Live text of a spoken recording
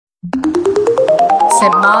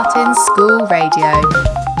St Martin's School Radio.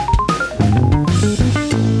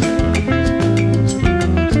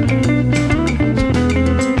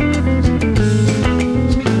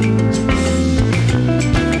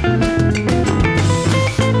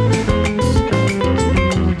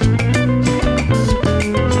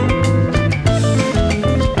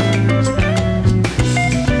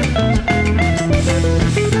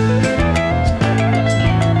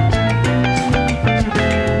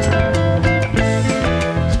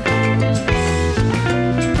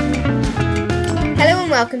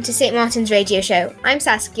 Welcome to St Martin's Radio Show. I'm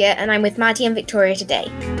Saskia and I'm with Madi and Victoria today.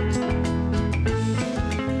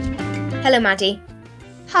 Hello Madi.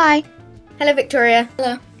 Hi. Hello Victoria.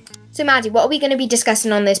 Hello. So Madi, what are we going to be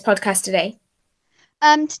discussing on this podcast today?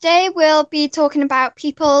 Today we'll be talking about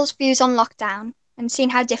people's views on lockdown and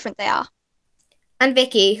seeing how different they are. And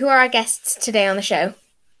Vicky, who are our guests today on the show?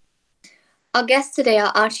 Our guests today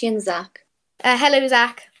are Archie and Zach. Hello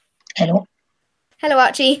Zach. Hello. Hello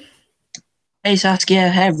Archie. Hey Saskia,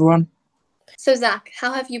 hey everyone. So Zach,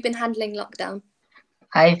 how have you been handling lockdown?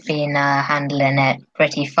 I've been handling it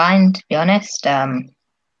pretty fine, to be honest. Most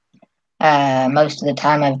of the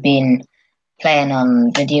time I've been playing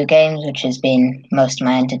on video games, which has been most of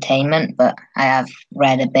my entertainment, but I have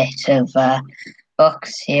read a bit of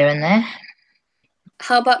books here and there.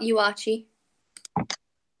 How about you, Archie?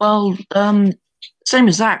 Well, same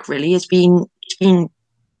as Zach, really.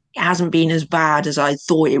 It hasn't been as bad as I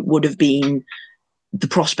thought it would have been, the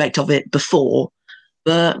prospect of it before.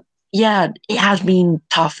 But yeah, it has been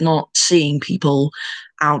tough not seeing people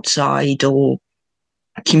outside or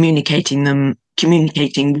communicating with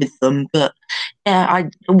them. But yeah,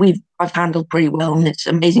 I've handled pretty well, and it's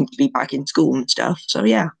amazing to be back in school and stuff. So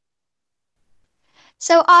yeah.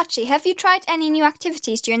 So Archie, have you tried any new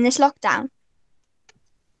activities during this lockdown?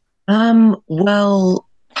 Well,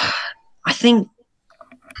 I think.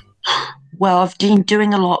 Well, I've been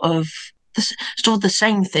doing a lot of sort of the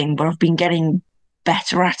same thing, but I've been getting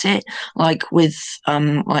better at it. Like with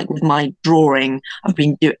my drawing, and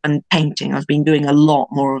painting. I've been doing a lot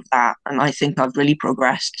more of that, and I think I've really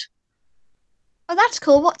progressed. Oh, that's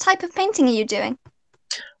cool. What type of painting are you doing?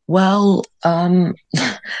 Well,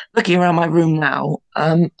 looking around my room now,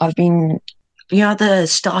 I've been. At the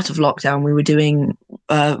start of lockdown, we were doing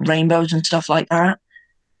rainbows and stuff like that.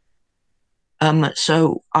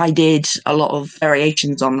 So I did a lot of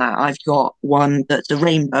variations on that. I've got one that's a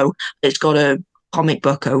rainbow. It's got a comic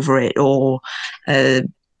book over it,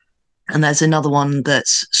 and there's another one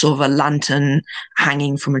that's sort of a lantern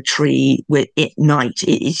hanging from a tree with it night.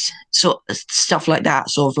 It is sort of stuff like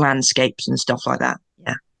that, sort of landscapes and stuff like that.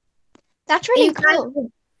 Yeah. That's really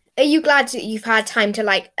cool. Are you glad that you've had time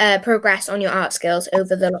to progress on your art skills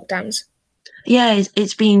over the lockdowns? Yeah,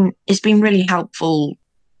 it's been really helpful.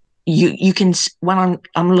 You can, when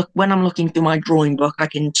I'm looking through my drawing book, I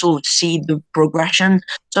can sort of see the progression.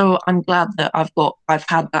 So I'm glad that I've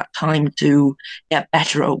had that time to get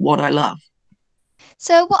better at what I love.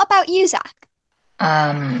 So what about you, Zach?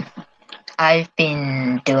 I've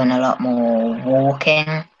been doing a lot more walking,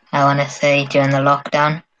 I want to say, during the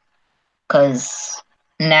lockdown, because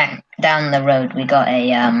down the road we got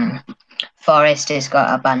a forest has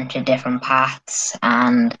got a bunch of different paths,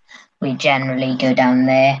 and we generally go down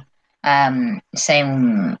there.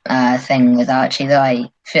 Same thing with Archie, though. I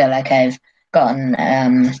feel like I've gotten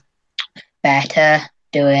better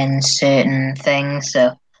doing certain things.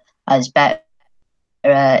 So I was better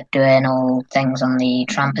at doing all things on the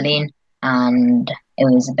trampoline, and it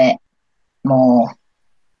was a bit more.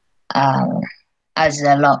 I was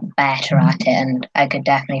a lot better at it, and I could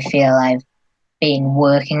definitely feel I've been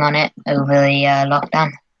working on it over the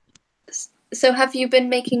lockdown. So have you been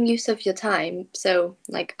making use of your time? So,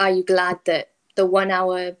 are you glad that the 1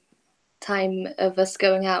 hour time of us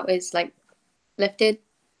going out is, lifted?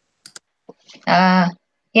 Yeah,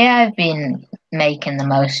 I've been making the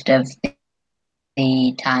most of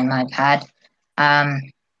the time I've had.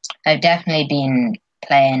 I've definitely been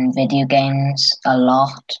playing video games a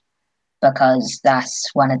lot, because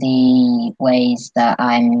that's one of the ways that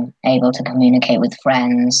I'm able to communicate with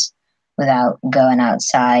friends without going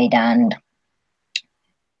outside and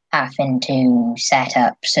having to set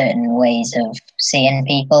up certain ways of seeing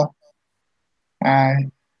people. As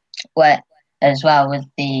well with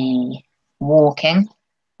the walking,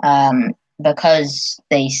 because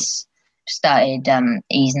they started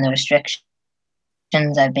easing the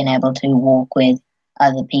restrictions, I've been able to walk with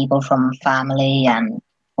other people from family and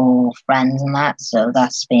all friends and that, so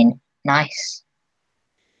that's been nice.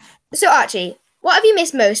 So Archie, what have you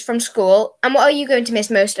missed most from school, and what are you going to miss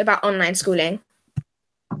most about online schooling?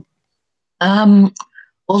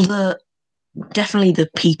 Well, definitely the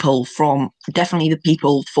people for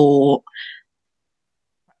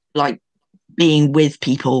like being with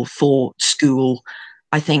people for school.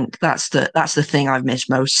 I think that's the thing I've missed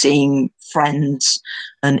most. Seeing friends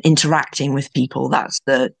and interacting with people. That's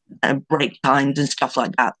the break times and stuff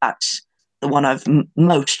like that. That's the one I've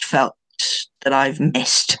most felt that I've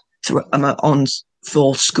missed through on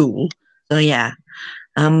for school. So yeah,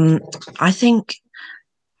 I think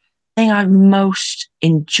the thing I've most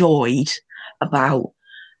enjoyed about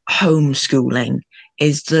homeschooling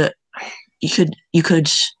is that you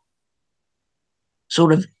could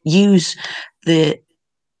sort of the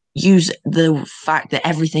use the fact that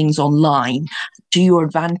everything's online to your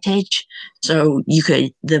advantage. So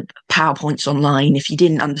the PowerPoint's online. If you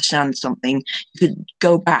didn't understand something, you could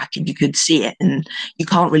go back and you could see it. And you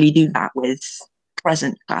can't really do that with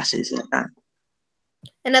present classes like that.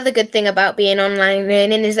 Another good thing about being online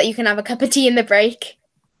learning is that you can have a cup of tea in the break.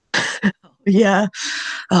 Yeah.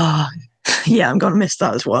 Yeah, I'm going to miss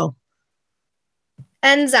that as well.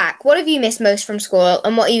 And Zach, what have you missed most from school,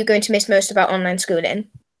 and what are you going to miss most about online schooling?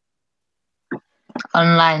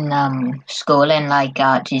 Online schooling, like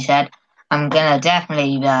Archie said, I'm gonna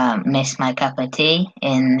definitely miss my cup of tea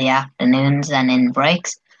in the afternoons and in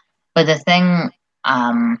breaks. But the thing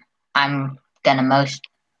I'm gonna most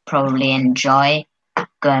probably enjoy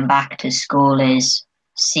going back to school is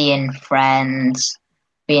seeing friends,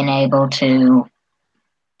 being able to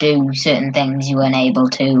do certain things you weren't able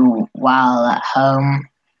to while at home.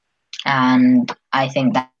 And I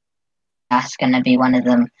think that's going to be one of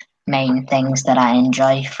the main things that I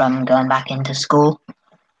enjoy from going back into school.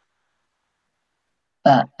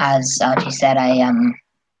 But as Archie said,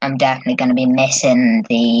 I'm definitely going to be missing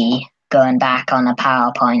the going back on a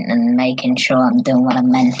PowerPoint and making sure I'm doing what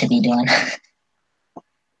I'm meant to be doing.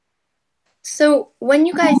 So when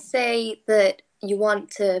you guys say that you want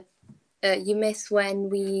to, you miss when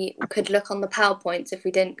we could look on the PowerPoints if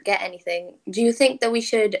we didn't get anything, do you think that we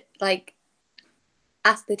should like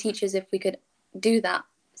ask the teachers if we could do that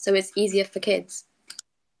so it's easier for kids?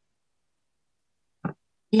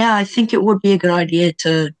 Yeah, I think it would be a good idea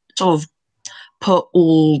to sort of put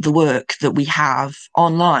all the work that we have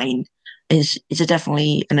online. Is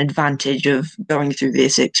definitely an advantage of going through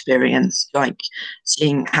this experience, like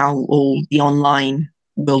seeing how all the online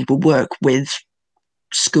world will work with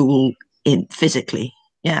school in physically.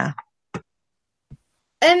 Yeah.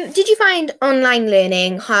 Did you find online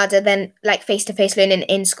learning harder than like face-to-face learning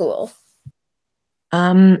in school?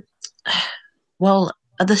 Well,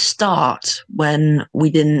 at the start, when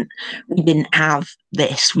we didn't have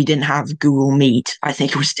this, we didn't have Google Meet. I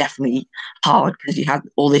think it was definitely hard because you had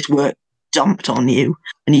all this work dumped on you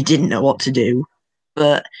and you didn't know what to do.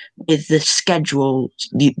 But with the schedule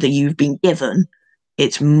that you've been given,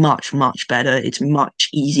 it's much better. It's much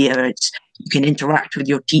easier. You can interact with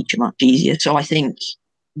your teacher much easier. So I think,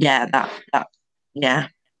 yeah, that yeah.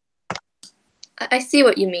 I see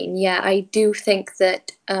what you mean. Yeah, I do think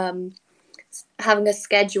that having a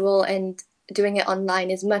schedule and doing it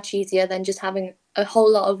online is much easier than just having a whole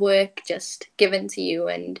lot of work just given to you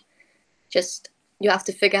and just you have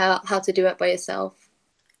to figure out how to do it by yourself.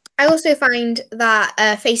 I also find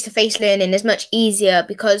that face-to-face learning is much easier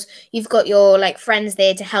because you've got your like friends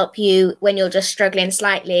there to help you when you're just struggling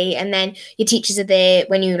slightly, and then your teachers are there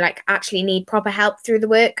when you like actually need proper help through the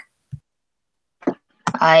work.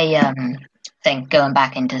 I think going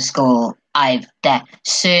back into school,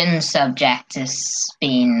 certain subjects has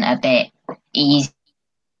been a bit easier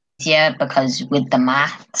because with the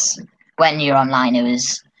maths, when you're online, it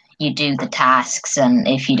was you do the tasks, and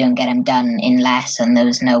if you don't get them done in lesson, there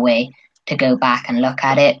was no way to go back and look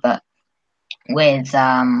at it. But with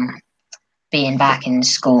being back in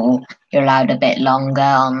school, you're allowed a bit longer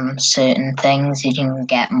on certain things. You can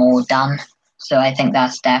get more done. So I think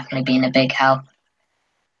that's definitely been a big help.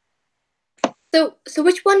 So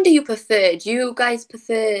which one do you prefer? Do you guys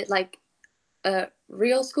prefer like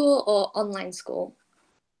real school or online school?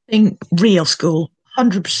 I think real school,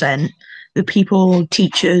 100%. The people,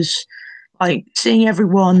 teachers, like seeing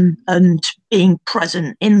everyone and being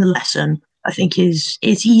present in the lesson, I think is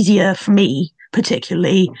easier for me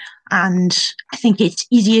particularly, and I think it's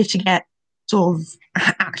easier to get sort of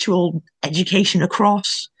actual education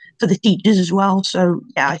across for the teachers as well. So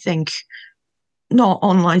yeah, I think not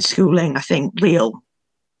online schooling. I think real.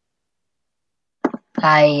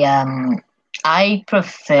 I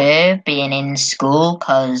prefer being in school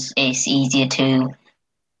because it's easier to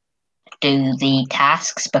do the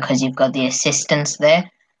tasks because you've got the assistants there.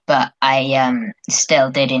 But I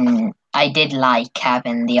did like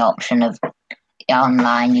having the option of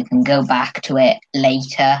online, you can go back to it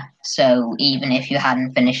later. So even if you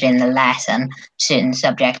hadn't finished in the lesson, certain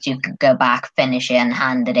subjects you could go back, finish it, and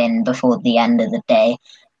hand it in before the end of the day,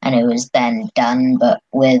 and it was then done. But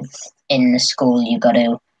with in the school, you got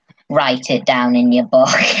to write it down in your book.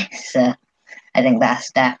 So I think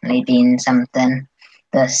that's definitely been something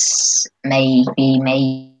that's maybe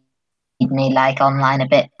made me like online a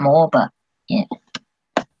bit more. But yeah.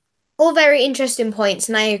 All very interesting points,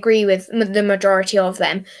 and I agree with the majority of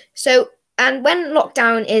them. So, and when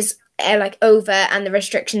lockdown is like over and the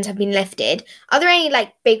restrictions have been lifted, are there any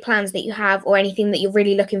like big plans that you have or anything that you're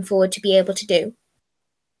really looking forward to be able to do?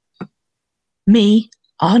 Me,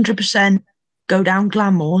 100% go down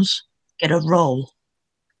Glamores, get a roll.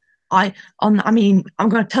 I'm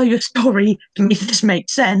going to tell you a story to make this make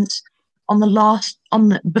sense.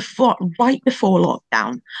 Right before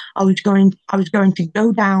lockdown, I was going to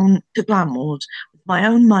go down to Glamores with my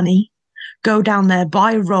own money, go down there,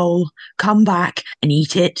 buy a roll, come back and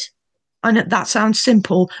eat it. I know that sounds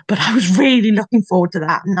simple, but I was really looking forward to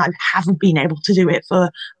that, and I haven't been able to do it for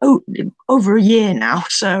over a year now.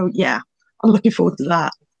 So yeah, I'm looking forward to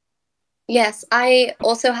that. Yes, I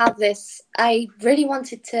also have this. I really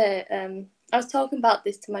wanted to. I was talking about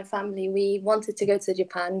this to my family. We wanted to go to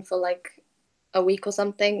Japan for like a week or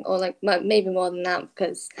something, or like maybe more than that,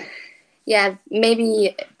 because yeah,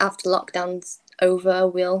 maybe after lockdown's over,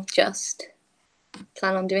 we'll just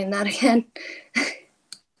plan on doing that again.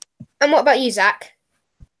 And what about you, Zach?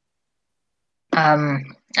 I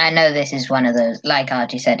know this is one of those, like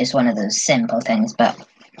Archie said, it's one of those simple things, but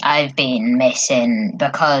I've been missing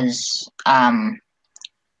because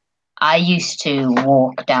I used to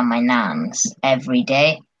walk down my nan's every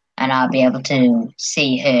day, and I'd be able to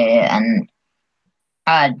see her, and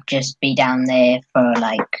I'd just be down there for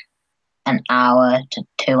like an hour to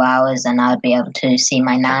 2 hours, and I'd be able to see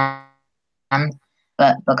my nan.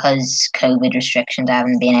 But because COVID restrictions, I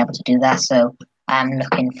haven't been able to do that. So I'm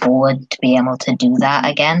looking forward to be able to do that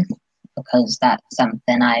again, because that's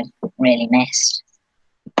something I've really missed.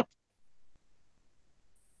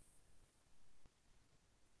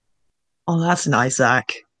 Oh, that's nice,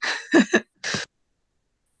 Zach.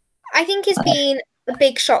 I think it's been a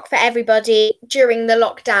big shock for everybody during the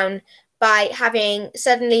lockdown by having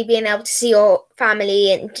suddenly being able to see your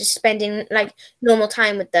family and just spending like normal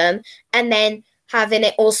time with them, and then having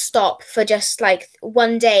it all stop for just like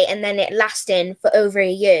one day and then it lasting for over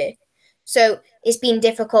a year. So it's been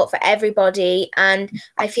difficult for everybody, and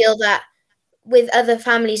I feel that with other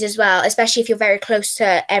families as well, especially if you're very close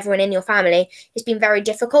to everyone in your family, it's been very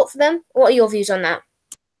difficult for them. What are your views on that?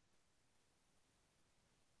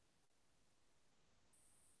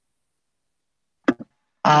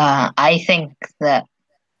 I think that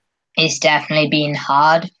it's definitely been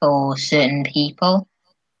hard for certain people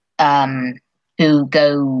who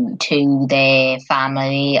go to their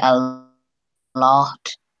family a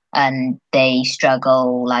lot, and they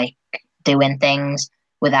struggle like doing things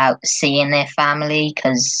without seeing their family,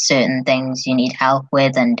 because certain things you need help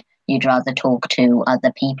with and you'd rather talk to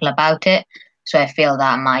other people about it. So I feel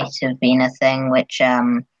that might have been a thing which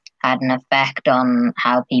had an effect on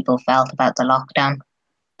how people felt about the lockdown.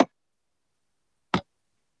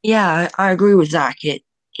 Yeah, I agree with Zach. It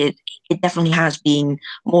definitely has been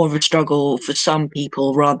more of a struggle for some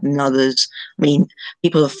people rather than others. I mean,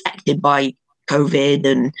 people affected by COVID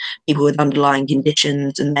and people with underlying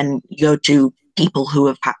conditions, and then you go to people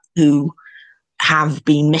who have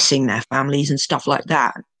been missing their families and stuff like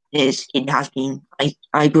that. It has been. I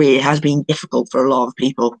agree. It has been difficult for a lot of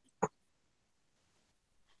people.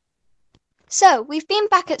 So, we've been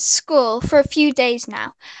back at school for a few days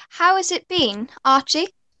now. How has it been, Archie?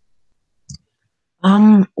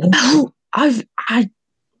 Well, like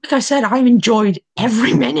I said, I've enjoyed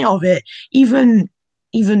every minute of it, even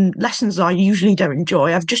lessons I usually don't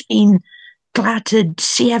enjoy. I've just been glad to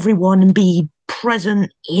see everyone and be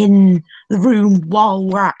present in the room while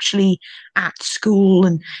we're actually at school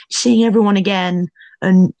and seeing everyone again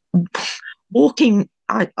and walking.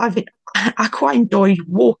 I quite enjoyed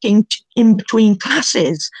walking in between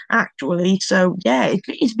classes actually. So yeah,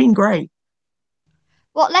 it's been great.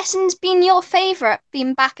 What lesson's been your favourite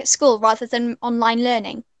being back at school rather than online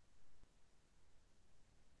learning?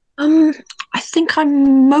 I think I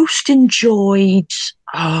most enjoyed.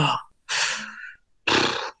 I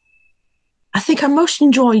think I most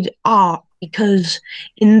enjoyed art, because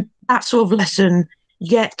in that sort of lesson, you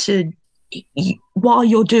get to, while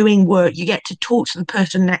you're doing work, you get to talk to the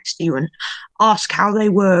person next to you and ask how they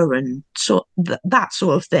were and that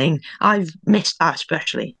sort of thing. I've missed that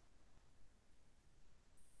especially.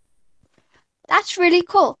 That's really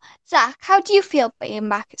cool. Zach, how do you feel being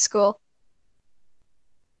back at school?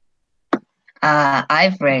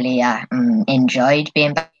 I've really enjoyed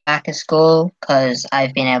being back at school because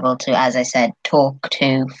I've been able to, as I said, talk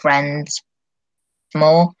to friends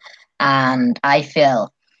more, and I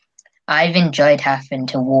feel I've enjoyed having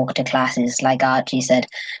to walk to classes, like Archie said,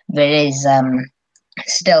 but it is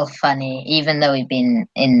still funny, even though we've been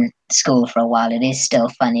in school for a while, it is still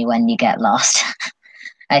funny when you get lost.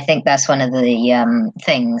 I think that's one of the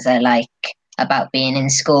things I like about being in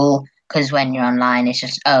school, because when you're online, it's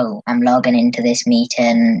just, oh, I'm logging into this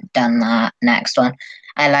meeting, done that, next one.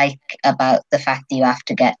 I like about the fact that you have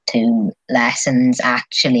to get to lessons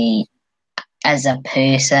actually as a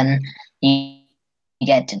person. You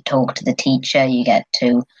get to talk to the teacher, you get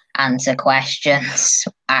to answer questions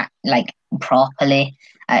like properly.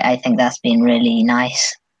 I think that's been really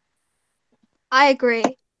nice. I agree.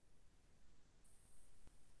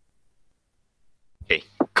 Okay,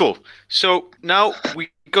 cool. So now we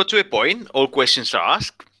go to a point, all questions are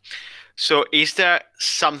asked. So is there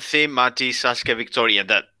something, Madi, Saskia, Victoria,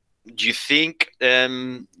 that you think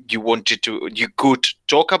you could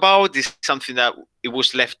talk about? Is something that it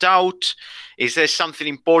was left out? Is there something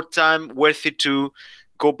important, worth it to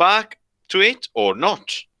go back to it or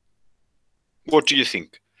not? What do you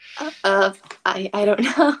think? I don't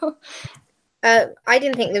know. I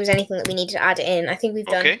didn't think there was anything that we needed to add in. I think we've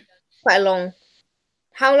done Okay, quite a long.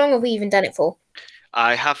 How long have we even done it for?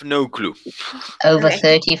 I have no clue. Over Okay.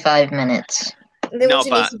 35 minutes. There No,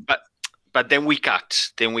 wasn't easy- but then we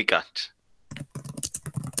cut.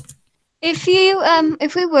 If we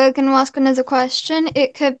were going to ask another question,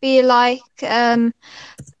 it could be like,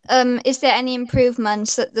 is there any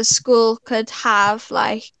improvements that the school could have,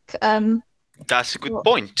 like, That's a good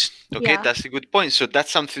point. Okay, Yeah. that's a good point. So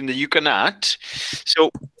that's something that you can add.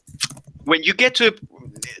 So when you get to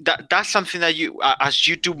that's something that you, as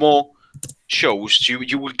you do more shows,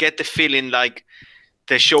 you will get the feeling like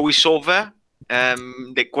the show is over.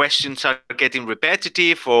 The questions are getting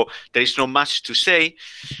repetitive, or there is not much to say,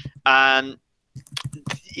 and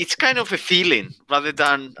it's kind of a feeling rather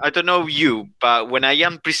than, I don't know you, but when I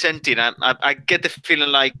am presenting, I get the feeling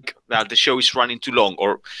like, well, the show is running too long,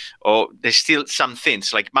 or there's still some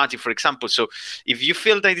things like Madi, for example. So if you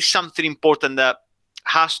feel that is something important that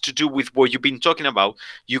has to do with what you've been talking about,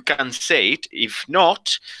 you can say it. If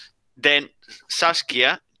not, then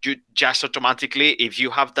Saskia, you just automatically, if you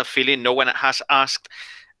have that feeling, no one has asked,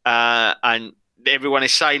 and everyone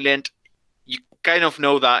is silent, you kind of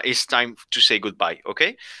know that it's time to say goodbye.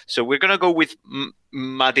 Okay, so we're gonna go with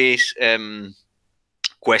Madi's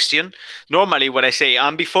question. Normally, what I say,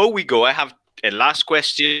 and before we go, I have a last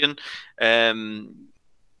question, and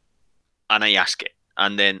I ask it,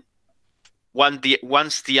 and then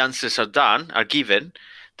once the answers are given,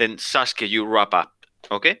 then Saskia, you wrap up.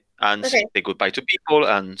 Okay, and Okay. say goodbye to people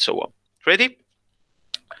and so on. Ready?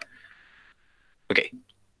 Okay.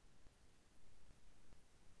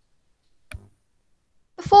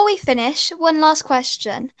 Before we finish, one last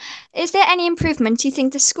question. Is there any improvement you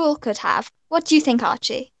think the school could have? What do you think,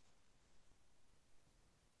 Archie?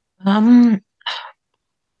 I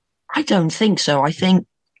don't think so. I think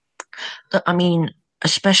that,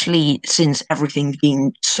 especially since everything's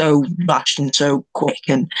been so rushed and so quick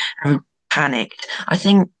and panicked, I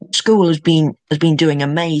think school has been doing an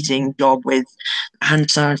amazing job with hand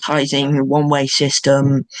sanitizing, one-way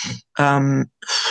system,